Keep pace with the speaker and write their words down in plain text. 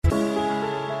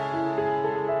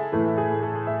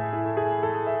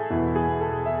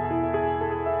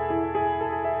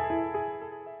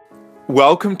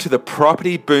Welcome to the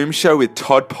Property Boom Show with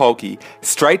Todd Polke.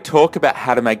 Straight talk about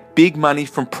how to make big money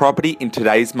from property in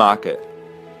today's market.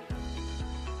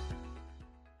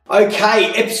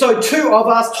 Okay, episode 2 of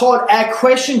Ask Todd. Our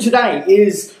question today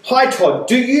is, hi Todd,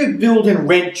 do you build and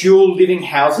rent dual living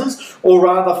houses, or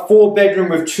rather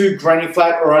 4-bedroom with 2 granny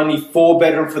flat, or only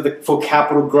 4-bedroom for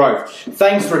capital growth?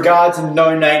 Thanks, regards, and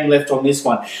no name left on this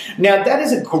one. Now that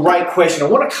is a great question. I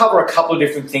want to cover a couple of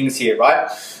different things here, right?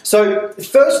 So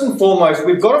first and foremost,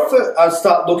 we've got to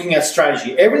start looking at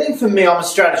strategy. Everything for me, I'm a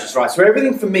strategist, right? So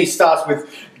everything for me starts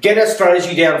with get our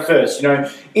strategy down first.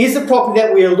 Is the property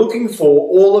that we are looking for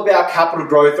all about capital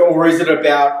growth, or is it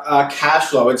about cash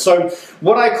flow? And so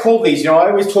what I call these,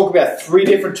 I always talk about 3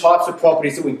 different types of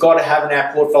properties that we've got to have in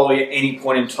our portfolio at any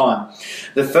point in time.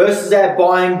 The first is our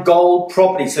buy and gold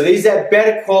property. So these are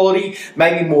better quality,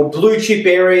 maybe more blue chip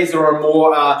areas, or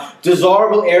more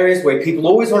desirable areas where people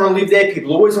always want to live there,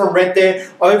 people always want to rent there.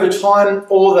 Over time,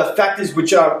 all the factors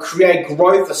which create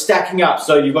growth are stacking up.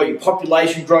 So you've got your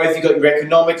population growth, you've got your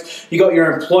economics, you've got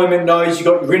your employment nodes, you've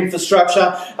got your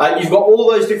infrastructure, you've got all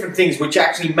those different things which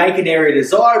actually make an area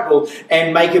desirable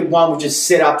and make it one which is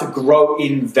set up to grow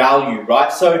in value,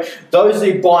 right? So those are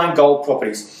the buy and gold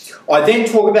properties. I then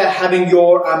talk about having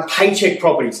your paycheck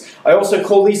properties. I also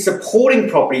call these supporting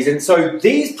properties. And so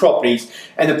these properties,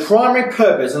 and the primary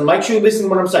purpose, and make sure you listen to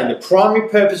what I'm saying, the primary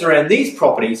purpose around these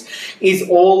properties is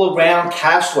all around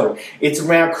cash flow. It's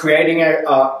around creating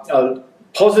a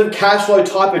positive cash flow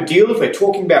type of deal. If we're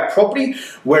talking about property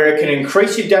where it can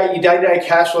increase your day-to-day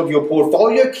cash flow of your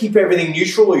portfolio, keep everything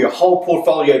neutral or your whole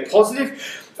portfolio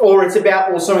positive, or it's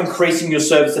about also increasing your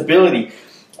serviceability.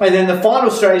 And then the final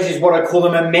strategy is what I call the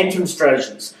momentum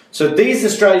strategies. So these are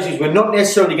strategies we're not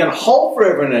necessarily going to hold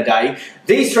forever and a day.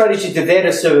 These strategies are there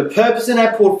to serve a purpose in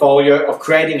our portfolio of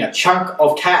creating a chunk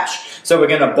of cash. So we're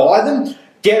going to buy them,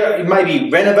 maybe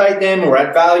renovate them or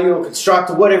add value or construct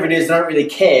or whatever it is, I don't really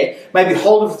care. Maybe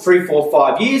hold it for 3, 4,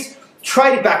 5 years,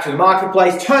 trade it back to the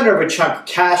marketplace, turn over a chunk of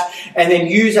cash, and then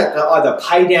use that to either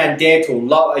pay down debt or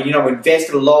invest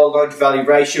at a lower loan-to-value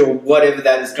ratio or whatever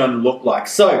that is going to look like.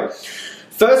 So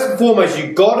first and foremost,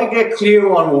 you've got to get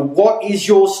clear on, well, what is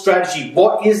your strategy?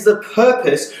 What is the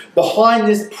purpose behind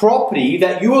this property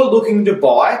that you are looking to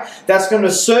buy that's going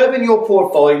to serve in your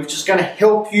portfolio, which is going to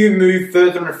help you move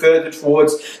further and further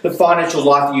towards the financial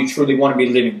life that you truly want to be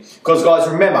living? Because guys,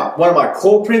 remember, one of my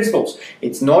core principles,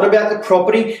 it's not about the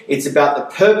property, it's about the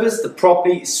purpose the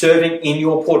property is serving in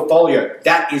your portfolio.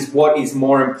 That is what is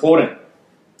more important.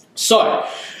 So,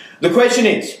 the question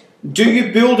is, do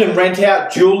you build and rent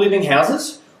out dual living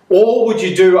houses? Or would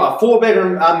you do a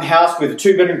 4-bedroom house with a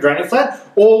 2-bedroom granny flat?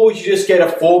 Or would you just get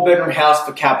a 4-bedroom house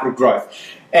for capital growth?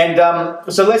 And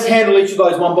so let's handle each of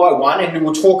those one by one, and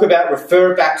we'll talk about,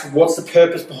 refer back to what's the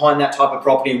purpose behind that type of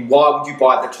property and why would you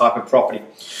buy that type of property.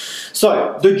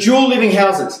 So, the dual living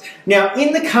houses. Now,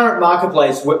 in the current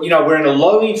marketplace, we're in a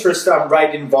low interest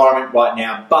rate environment right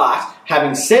now, but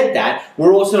having said that,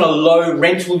 we're also in a low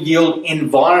rental yield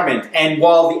environment. And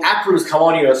while the APRA has come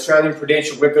on here, Australian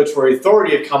Prudential Regulatory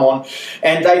Authority have come on,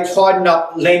 and they tightened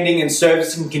up lending and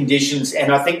servicing conditions,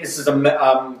 and I think this is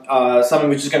something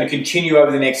which is going to continue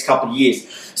over the next couple of years.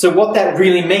 So what that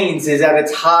really means is that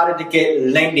it's harder to get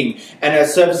lending, and our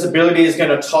serviceability is going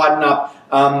to tighten up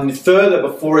further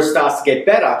before it starts to get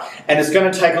better, and it's going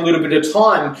to take a little bit of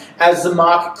time as the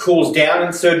market cools down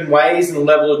in certain ways and the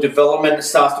level of development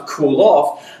starts to cool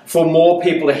off for more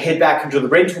people to head back into the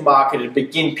rental market and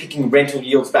begin picking rental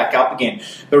yields back up again.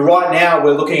 But right now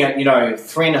we're looking at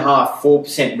 3.5%,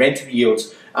 4% rental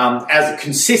yields as a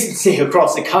consistency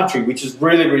across the country, which is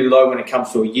really, really low when it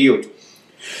comes to a yield.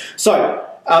 So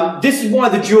this is why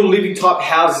the dual living type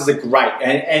houses are great,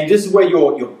 and this is where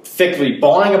you're effectively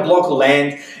buying a block of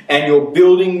land and you're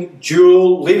building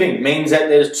dual living. Means that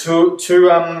there's two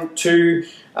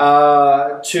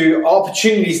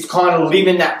opportunities to kind of live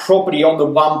in that property on the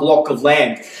one block of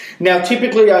land. Now,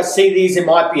 typically I see these, it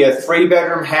might be a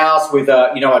 3-bedroom house with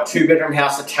a 2-bedroom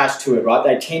house attached to it, right?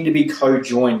 They tend to be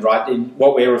co-joined, right, in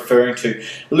what we're referring to.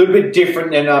 A little bit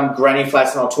different than granny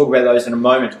flats, and I'll talk about those in a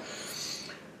moment.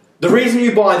 The reason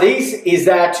you buy these is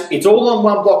that it's all on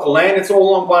one block of land, it's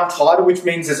all on one title, which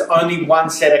means there's only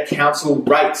one set of council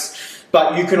rates.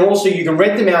 But you can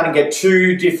rent them out and get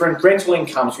 2 different rental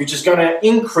incomes, which is going to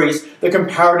increase the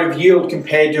comparative yield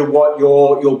compared to what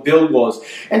your build was.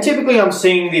 And typically I'm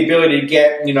seeing the ability to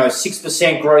get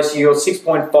 6% gross yield,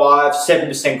 6.5,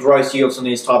 7% gross yields on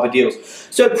these type of deals.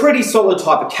 So a pretty solid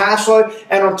type of cash flow,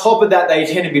 and on top of that they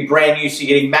tend to be brand new, so you're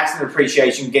getting maximum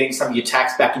appreciation, getting some of your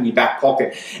tax back in your back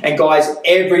pocket. And guys,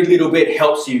 every little bit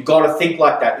helps you. You've got to think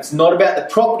like that. It's not about the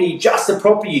property, just the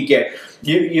property you get.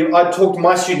 I talk to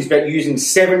my students about using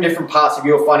 7 different parts of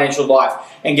your financial life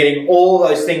and getting all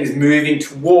those things moving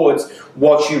towards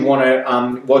what you want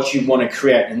to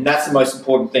create, and that's the most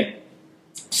important thing.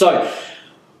 So,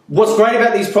 what's great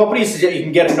about these properties is that you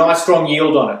can get a nice strong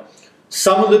yield on it.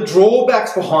 Some of the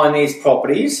drawbacks behind these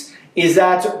properties is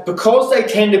that because they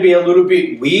tend to be a little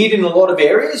bit weird in a lot of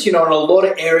areas, in a lot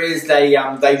of areas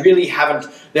they really haven't,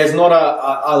 there's not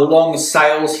a long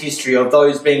sales history of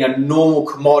those being a normal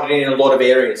commodity in a lot of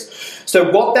areas.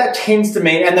 So what that tends to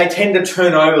mean, and they tend to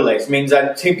turn over less, means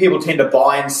that people tend to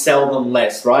buy and sell them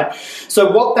less, right?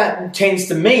 So what that tends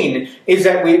to mean is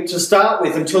that to start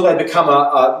with, until they become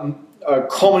a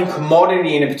common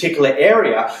commodity in a particular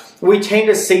area, we tend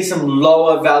to see some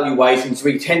lower valuations.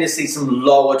 We tend to see some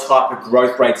lower type of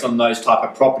growth rates on those type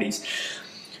of properties.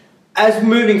 As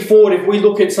moving forward, if we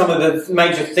look at some of the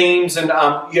major themes and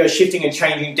shifting and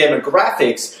changing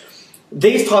demographics,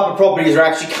 these type of properties are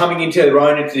actually coming into their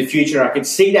own into the future, and I can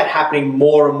see that happening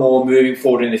more and more moving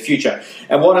forward in the future.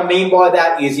 And what I mean by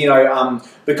that is,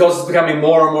 because it's becoming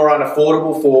more and more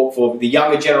unaffordable for the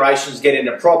younger generations to get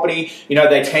into property,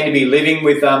 they tend to be living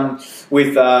with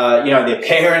their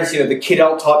parents, the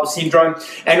kid-adult type of syndrome,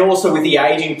 and also with the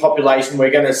aging population, we're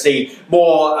going to see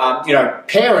more,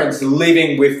 parents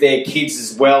living with their kids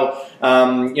as well,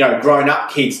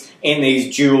 grown-up kids in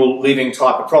these dual living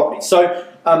type of properties. So,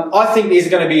 I think these are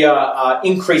going to be an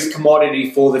increased commodity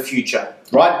for the future,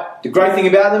 right? The great thing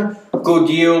about them, good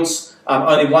yields,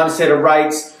 only one set of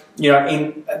rates.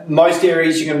 In most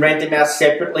areas you can rent them out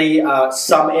separately.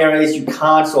 Some areas you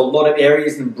can't, so a lot of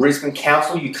areas in Brisbane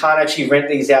Council you can't actually rent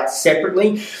these out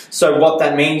separately. So what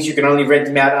that means, you can only rent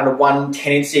them out under one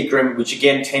tenancy agreement, which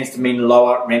again tends to mean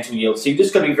lower rental yields. So you've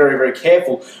just got to be very, very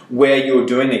careful where you're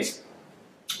doing these.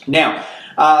 Now,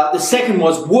 the second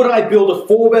was, would I build a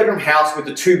 4-bedroom house with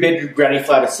a 2-bedroom granny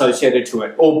flat associated to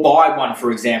it, or buy one,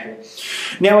 for example?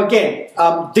 Now again,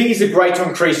 these are great to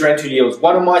increase rental yields.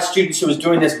 One of my students who is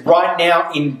doing this right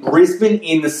now in Brisbane,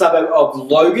 in the suburb of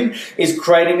Logan, is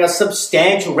creating a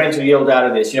substantial rental yield out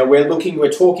of this.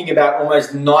 We're talking about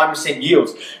almost 9%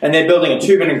 yields, and they're building a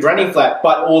 2-bedroom granny flat,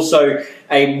 but also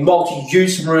a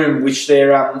multi-use room which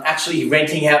they're actually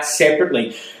renting out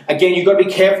separately. Again, you've got to be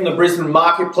careful in the Brisbane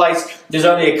marketplace. There's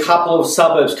only a couple of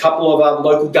suburbs, couple of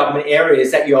local government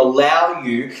areas that allow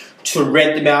you to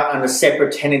rent them out under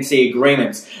separate tenancy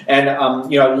agreements. And,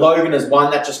 Logan is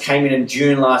one that just came in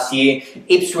June last year.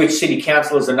 Ipswich City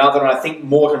Council is another, and I think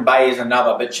Moreton Bay is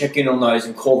another. But check in on those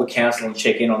and call the council and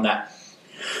check in on that.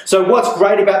 So what's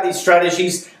great about these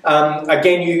strategies,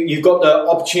 again, you've got the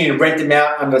opportunity to rent them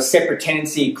out under separate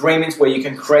tenancy agreements where you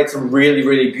can create some really,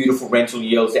 really beautiful rental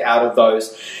yields out of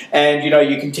those. And,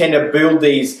 you can tend to build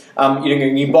these,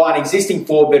 you buy an existing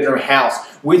 4-bedroom house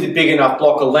with a big enough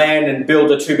block of land and build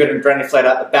a 2-bedroom granny flat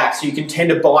out the back. So you can tend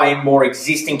to buy in more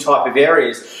existing type of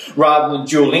areas rather than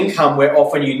dual income, where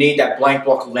often you need that blank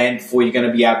block of land before you're going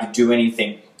to be able to do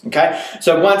anything. Okay,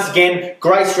 so once again,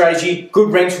 great strategy,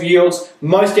 good rental yields.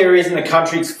 Most areas in the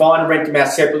country, it's fine to rent them out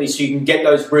separately so you can get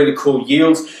those really cool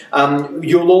yields.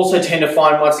 You'll also tend to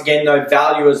find, once again, no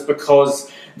valuers,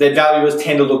 because the valuers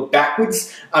tend to look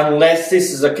backwards unless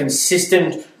this is a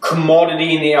consistent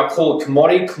commodity in the, I call it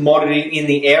commodity in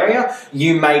the area.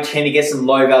 You may tend to get some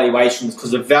low valuations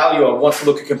because the valuer wants to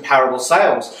look at comparable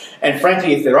sales. And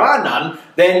frankly, if there are none,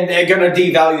 then they're going to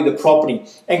devalue the property.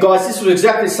 And guys, this was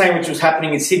exactly the same which was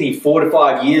happening in Sydney 4 to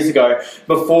 5 years ago,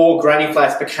 before granny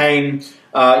flats became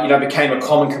a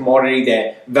common commodity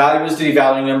there. Valuers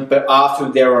devaluing them, but after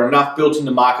there were enough built in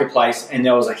the marketplace and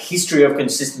there was a history of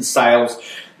consistent sales,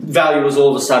 valuers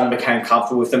all of a sudden became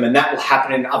comfortable with them, and that will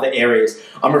happen in other areas.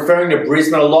 I'm referring to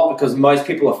Brisbane a lot because most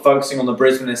people are focusing on the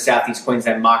Brisbane and Southeast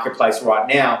Queensland marketplace right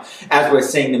now, as we're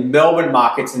seeing the Melbourne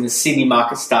markets and the Sydney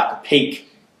markets start to peak.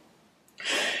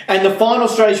 And the final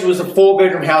strategy was a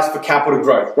 4-bedroom house for capital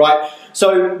growth, right?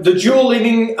 So the dual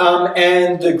living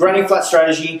and the granny flat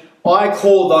strategy, I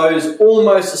call those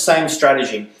almost the same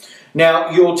strategy.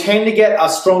 Now, you'll tend to get a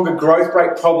stronger growth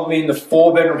rate probably in the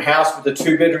 4-bedroom house with the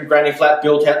 2-bedroom granny flat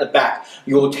built out the back.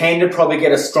 You'll tend to probably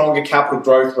get a stronger capital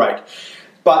growth rate.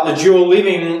 But the dual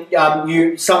living,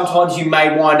 sometimes you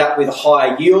may wind up with a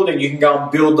higher yield and you can go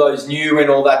and build those new and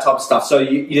all that type of stuff. So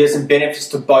there's some benefits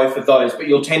to both of those. But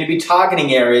you'll tend to be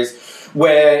targeting areas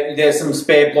where there's some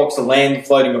spare blocks of land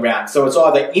floating around. So it's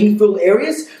either infill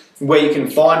areas where you can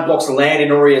find blocks of land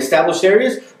in already established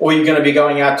areas, or you're going to be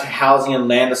going out to housing and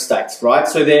land estates, right?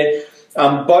 So they're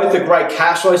both are great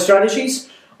cash flow strategies.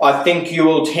 I think you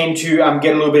will tend to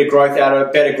get a little bit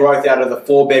of better growth out of the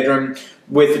 4-bedroom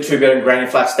with the 2-bedroom granny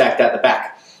flat stacked out the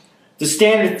back. The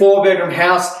standard 4-bedroom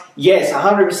house, yes,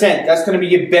 100%. That's going to be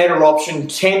your better option.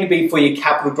 Tend to be for your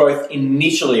capital growth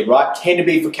initially, right? Tend to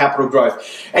be for capital growth.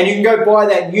 And you can go buy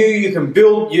that new, you can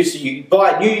build, you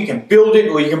buy it new, you can build it,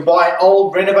 or you can buy it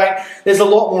old, renovate. There's a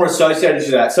lot more associated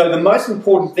to that. So the most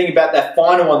important thing about that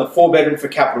final one, the 4-bedroom for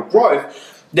capital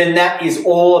growth, then that is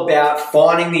all about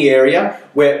finding the area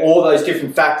where all those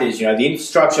different factors, the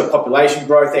infrastructure, population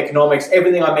growth, economics,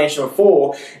 everything I mentioned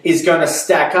before is going to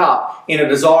stack up in a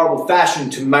desirable fashion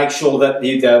to make sure that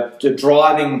the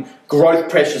driving growth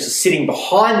pressures are sitting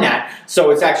behind that,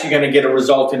 so it's actually going to get a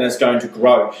result and it's going to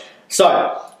grow.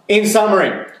 So, in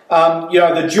summary,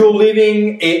 the dual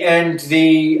living and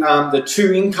the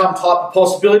two income type of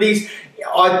possibilities,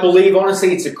 I believe,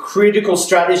 honestly, it's a critical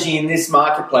strategy in this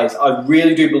marketplace. I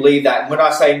really do believe that. And when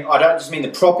I say, I don't just mean the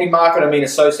property market, I mean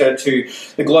associated to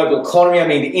the global economy, I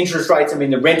mean the interest rates, I mean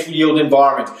the rental yield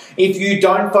environment. If you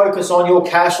don't focus on your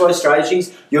cash flow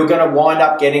strategies, you're going to wind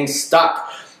up getting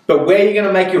stuck. But where you're going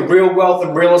to make your real wealth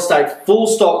in real estate, full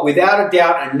stop, without a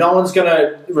doubt, and no one's going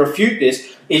to refute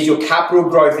this, is your capital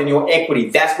growth and your equity.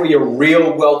 That's where your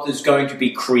real wealth is going to be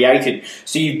created.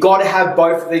 So you've got to have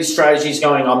both of these strategies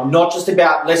going. I'm not just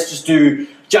about, let's just do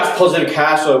just positive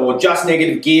cash flow or just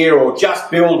negative gear or just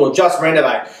build or just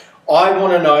renovate. I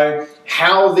want to know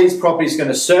how these properties are going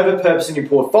to serve a purpose in your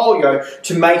portfolio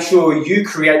to make sure you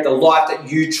create the life that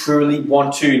you truly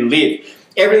want to live.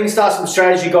 Everything starts from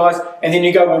strategy, guys, and then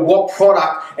you go, well, what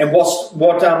product and what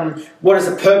is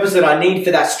the purpose that I need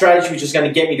for that strategy which is going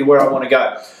to get me to where I want to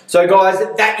go. So, guys,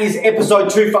 that is episode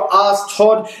 2 for Ask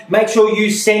Todd. Make sure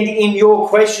you send in your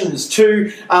questions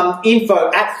to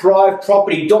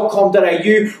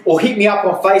info@thriveproperty.com.au or hit me up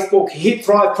on Facebook, hit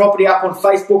Thrive Property up on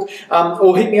Facebook,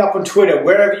 or hit me up on Twitter.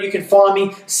 Wherever you can find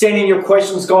me, send in your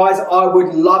questions, guys. I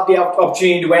would love the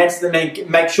opportunity to answer them and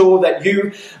make sure that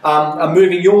you are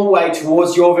moving your way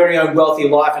towards your very own wealthy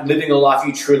life and living the life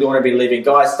you truly want to be living.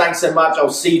 Guys, thanks so much. I'll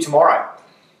see you tomorrow.